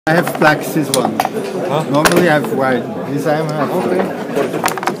I have black, this one. Huh? Normally I have white. This I have.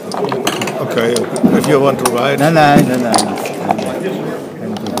 Okay, if you want to ride. Nein.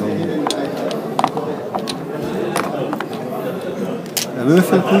 Kein Problem. Der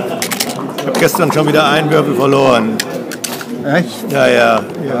Würfel gut. Ich habe gestern schon wieder einen Würfel verloren. Echt? Ja. Ja,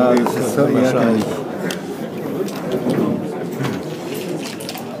 das ist so ärgerlich.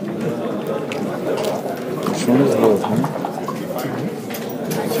 Schönes Rot, ne?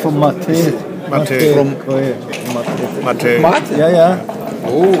 Das ist von Mathe. Mathe. Ja.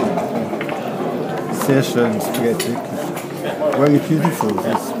 Oh. Sehr schön, Spaghetti. Very beautiful,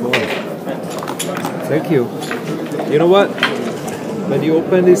 this boy. Thank you. You know what? When you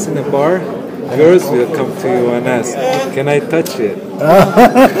open this in a bar, girls will come to you and ask, "Can I touch it?"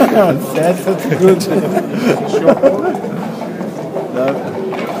 That's good.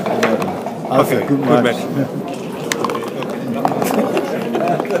 Okay, good match. match.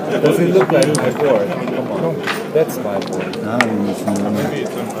 Does it look like my board? Come on. That's my board.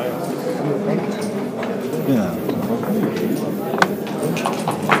 Yeah.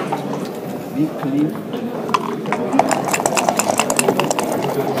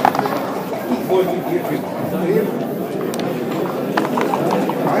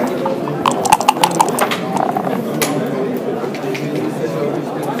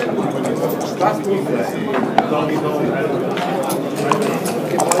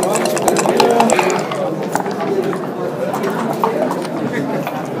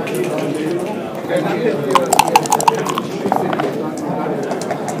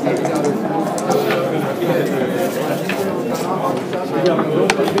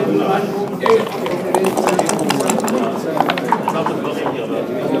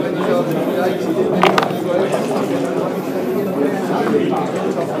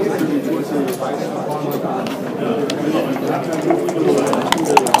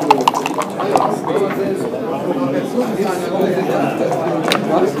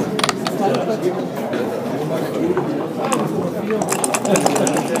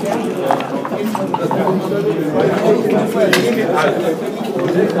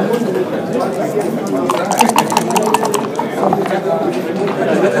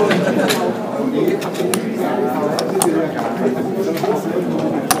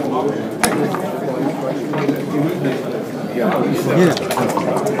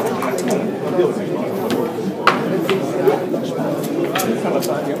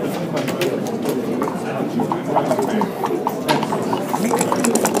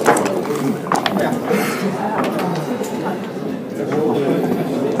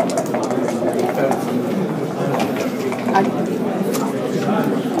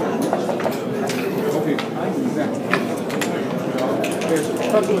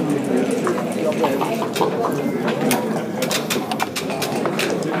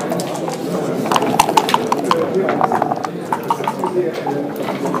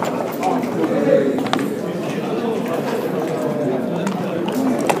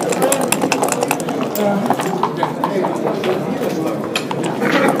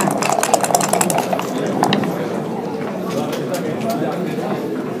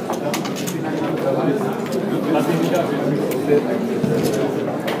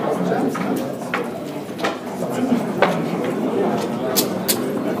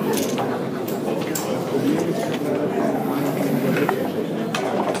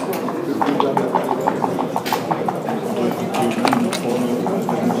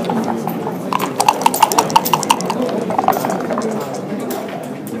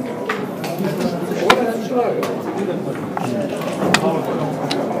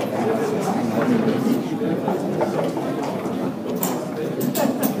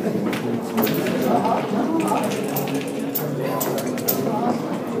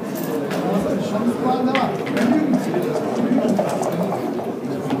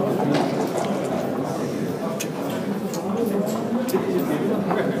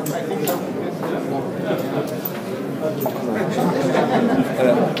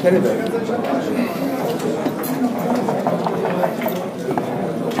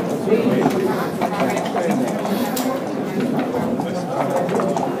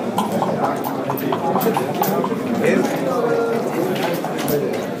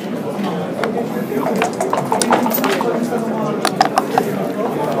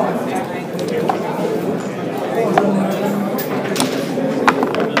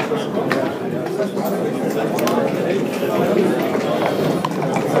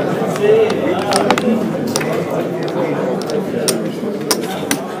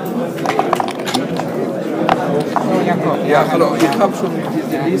 Ja, hallo, ich habe schon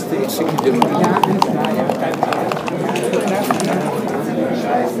die Liste, ich schicke dir. Ja, alles klar, ja.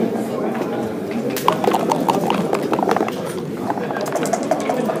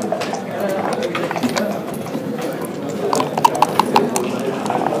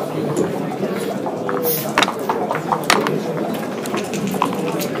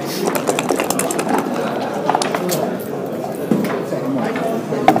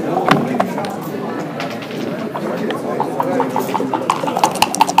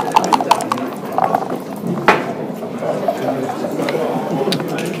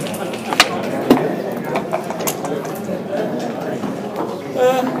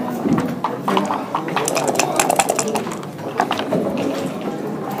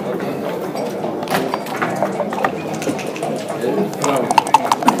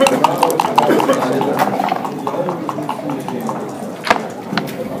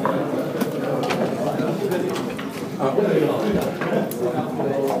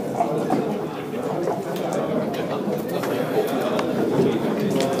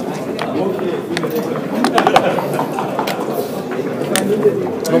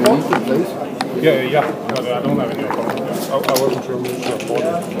 meeting, please? Yeah. No, I don't have any problem. I wasn't sure which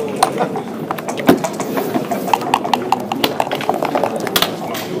order.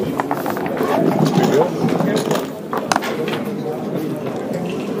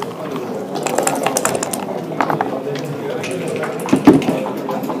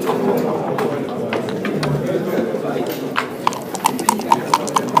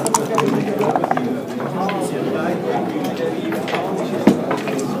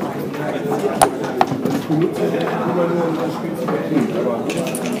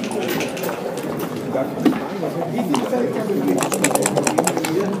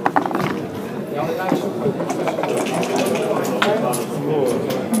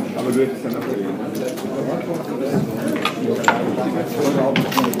 Aber du hättest dann abgelehnt.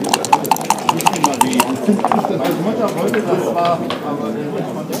 Meine Mutter wollte das zwar, aber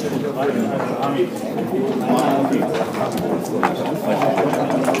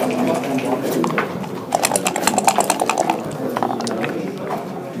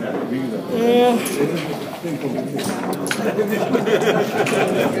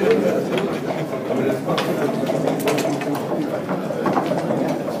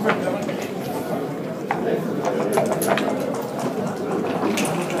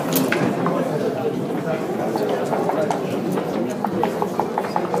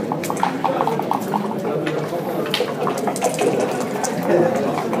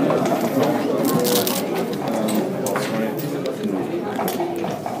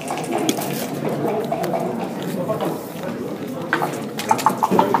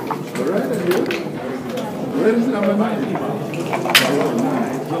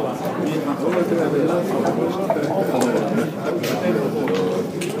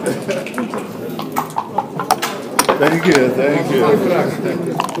Thank you, thank you.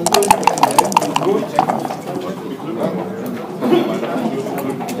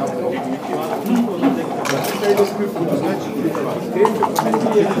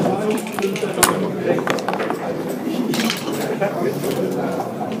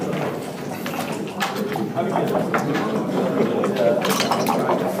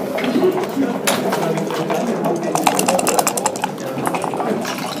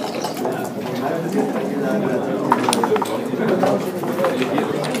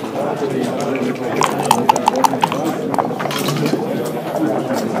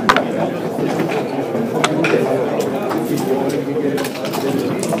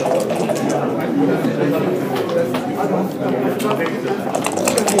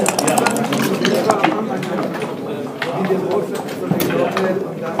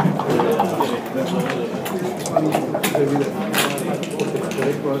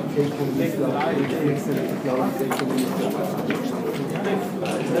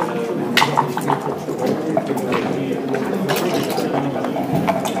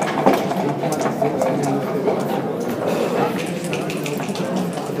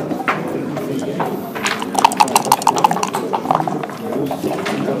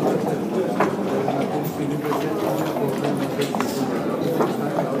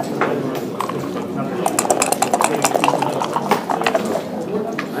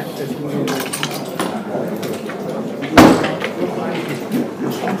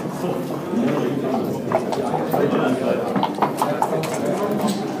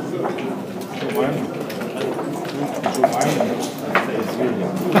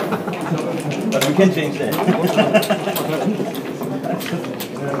 But we can change that.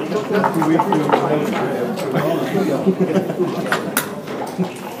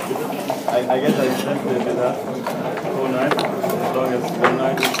 I guess I slept with that whole night, as long as one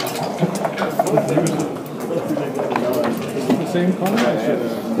night. The same color as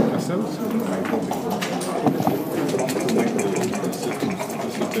ourselves?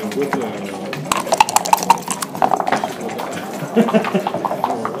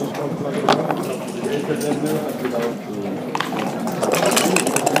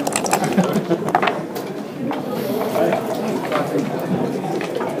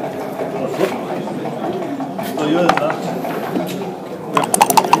 So yours, huh?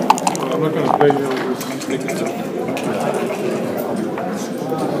 I'm not going to play you with sneakers.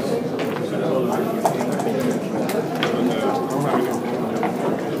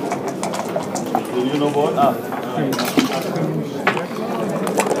 Do you know what?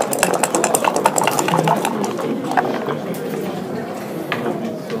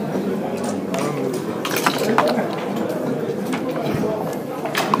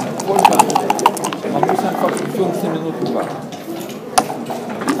 Man muss einfach 15 Minuten warten.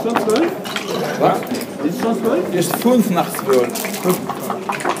 Ist schon 12? Was? Ist schon 12? Ist 5 nach 12.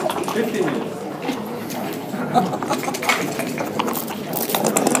 15 Minuten.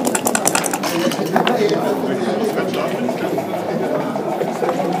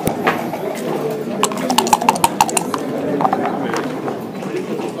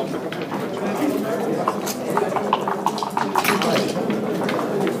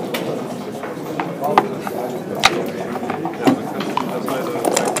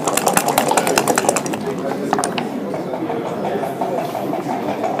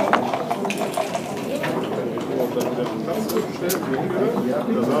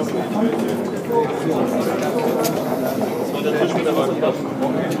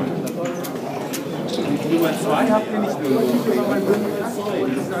 Nummer 2 habt ihr nicht nur.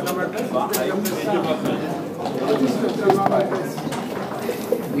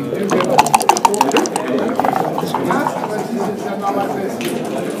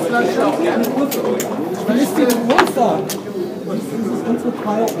 Was ist denn Geburtstag? Das ist unsere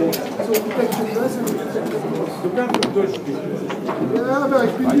Feier. Ja, aber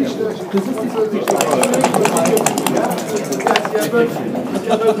ich bin nicht schlecht. Das ist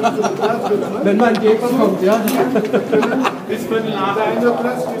Wenn mein Gegner kommt, ja. Bis für den Abend.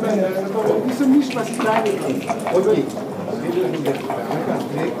 Platz wieso nicht, was ich kleine kann? Okay.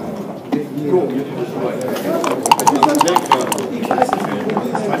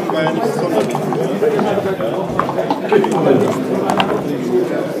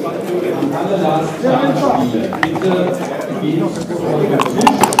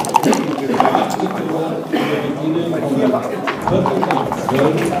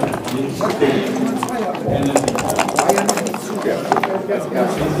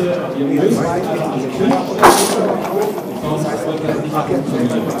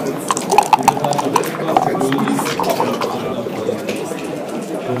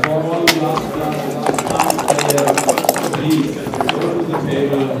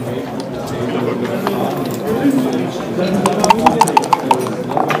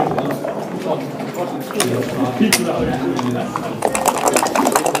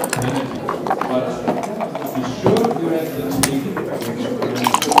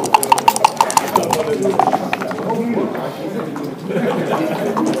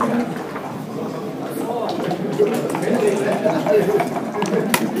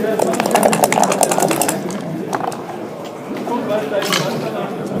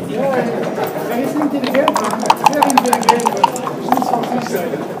 Er ist intelligent, sehr intelligent. Ich muss auch nicht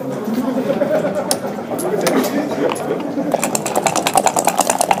sein.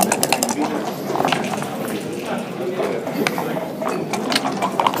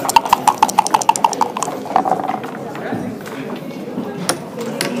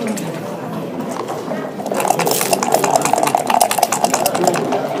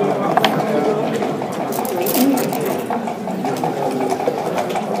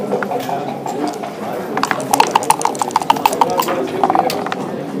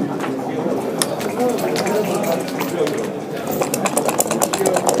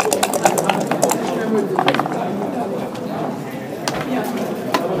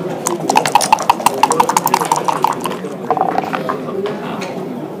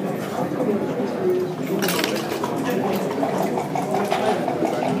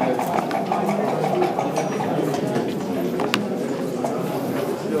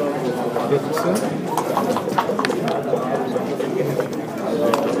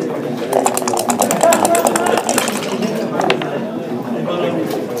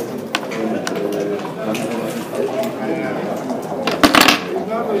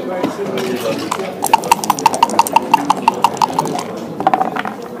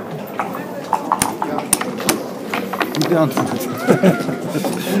 Gute Antwort.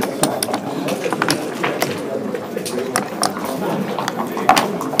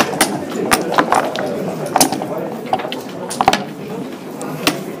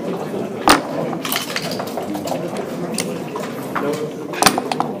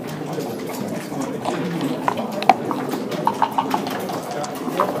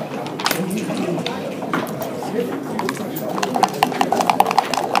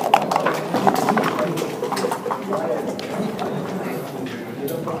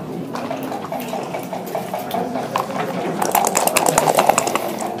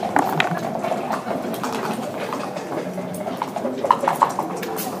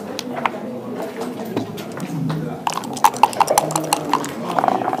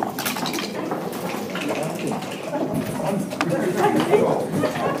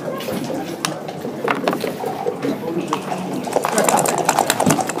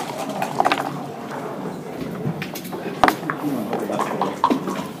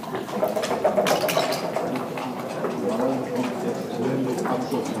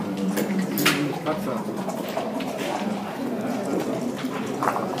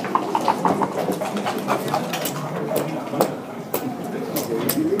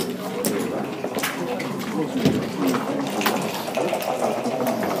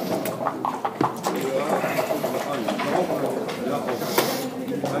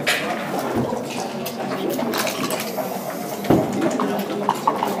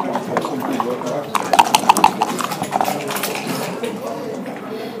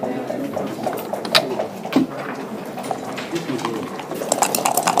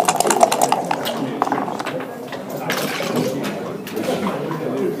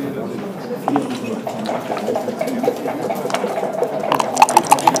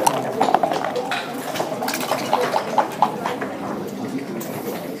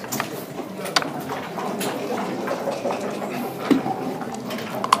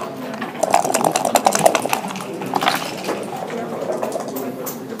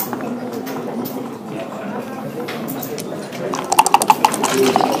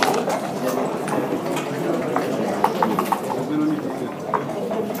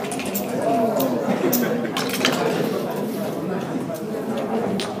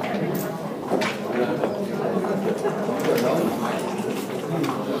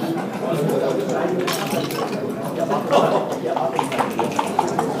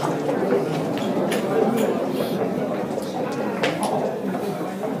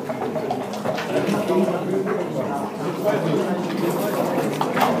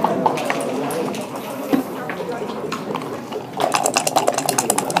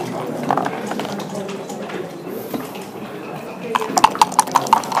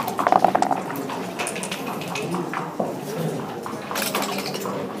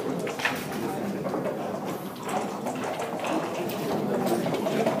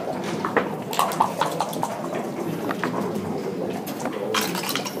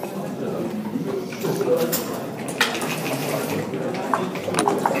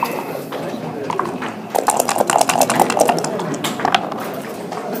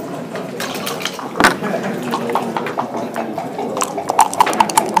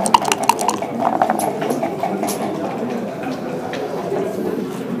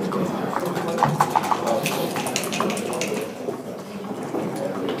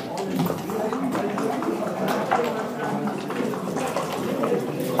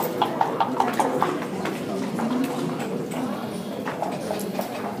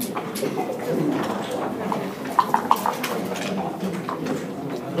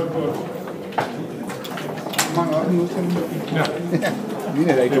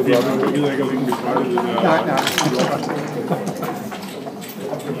 Mine er ikke lukket op. Jeg gider ikke at lægge en besvejt i den her. Nej.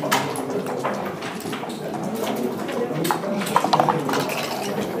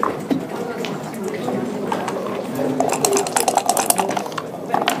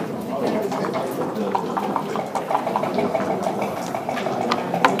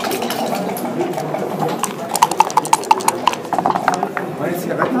 Meine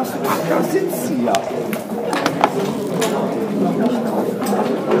Zigaretten hast du? Da sitzt sie ja.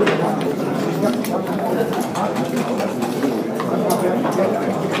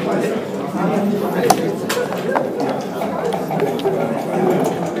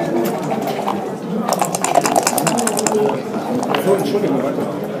 So, Entschuldigung, warte.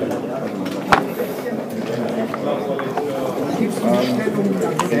 Gibst du die Stellung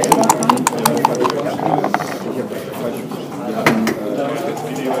dann selber an?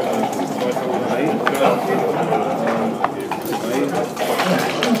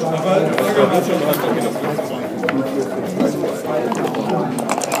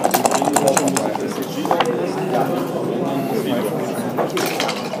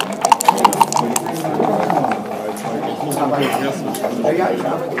 Ja, ich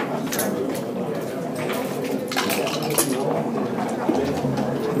habe.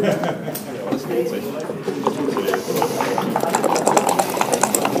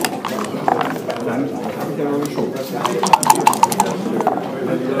 Dann habe ich ja noch eine Show.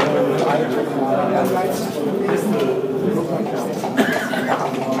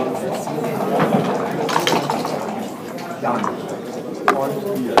 Ja. Und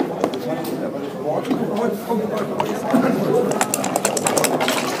hier.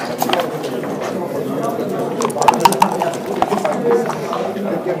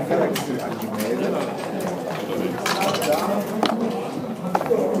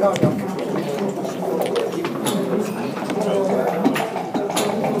 Ja, danke.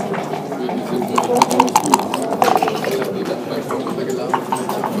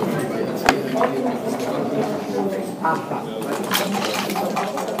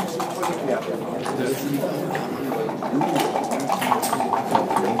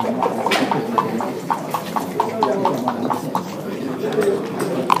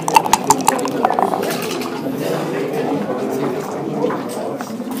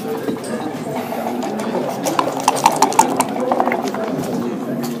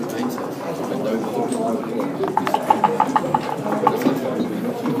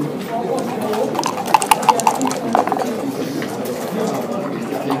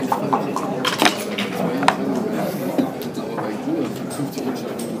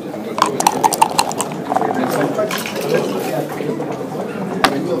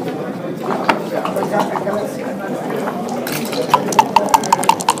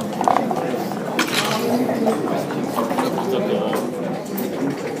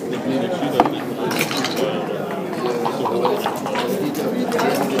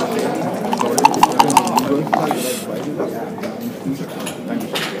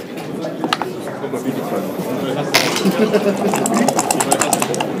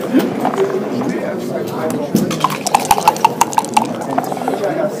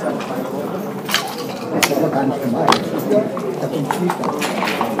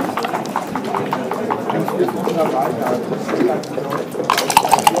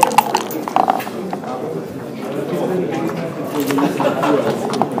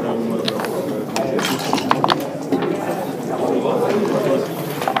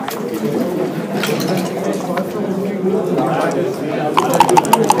 Ja.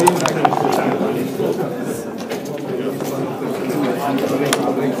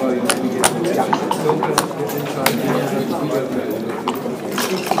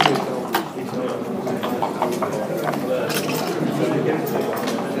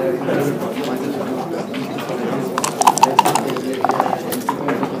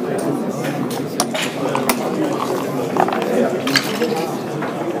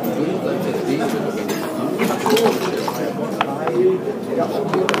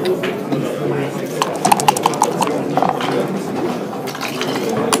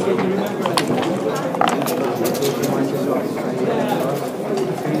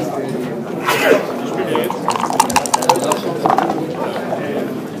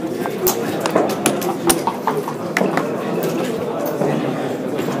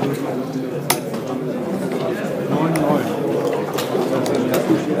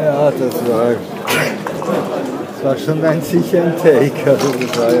 Ja, das war schon ein sicherer Take, also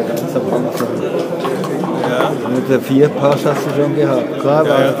das war ja ganz am Anfang. Ja. Mit der Vierpass hast du schon gehabt. Klar,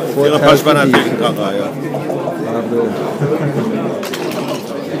 war Ja, Vorteil Pass war für dich. natürlich ein Kracher, ja. Aber gut.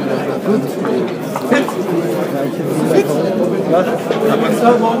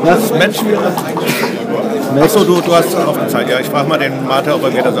 Das Match wäre. Achso, du hast auf der Zeit. Ja, ich frage mal den Martha, ob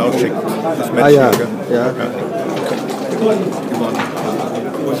er mir das ausschickt. Das Match Ah ja, hier, gell? ja.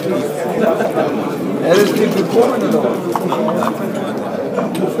 Er ist nicht gekommen, oder?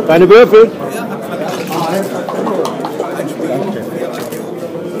 Deine Würfel?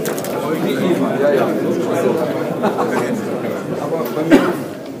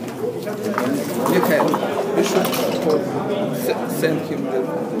 Michael, you should send him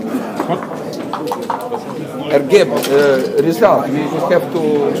the result. We have to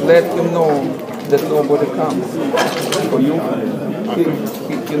let him know that nobody comes for you.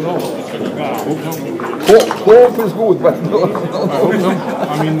 He knows. Hope is good, but no.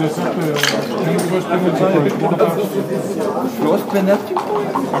 I mean, this is the first penalty for a quarter past. First penalty?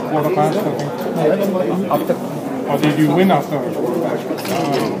 A quarter past, I think. After. Or did you win after?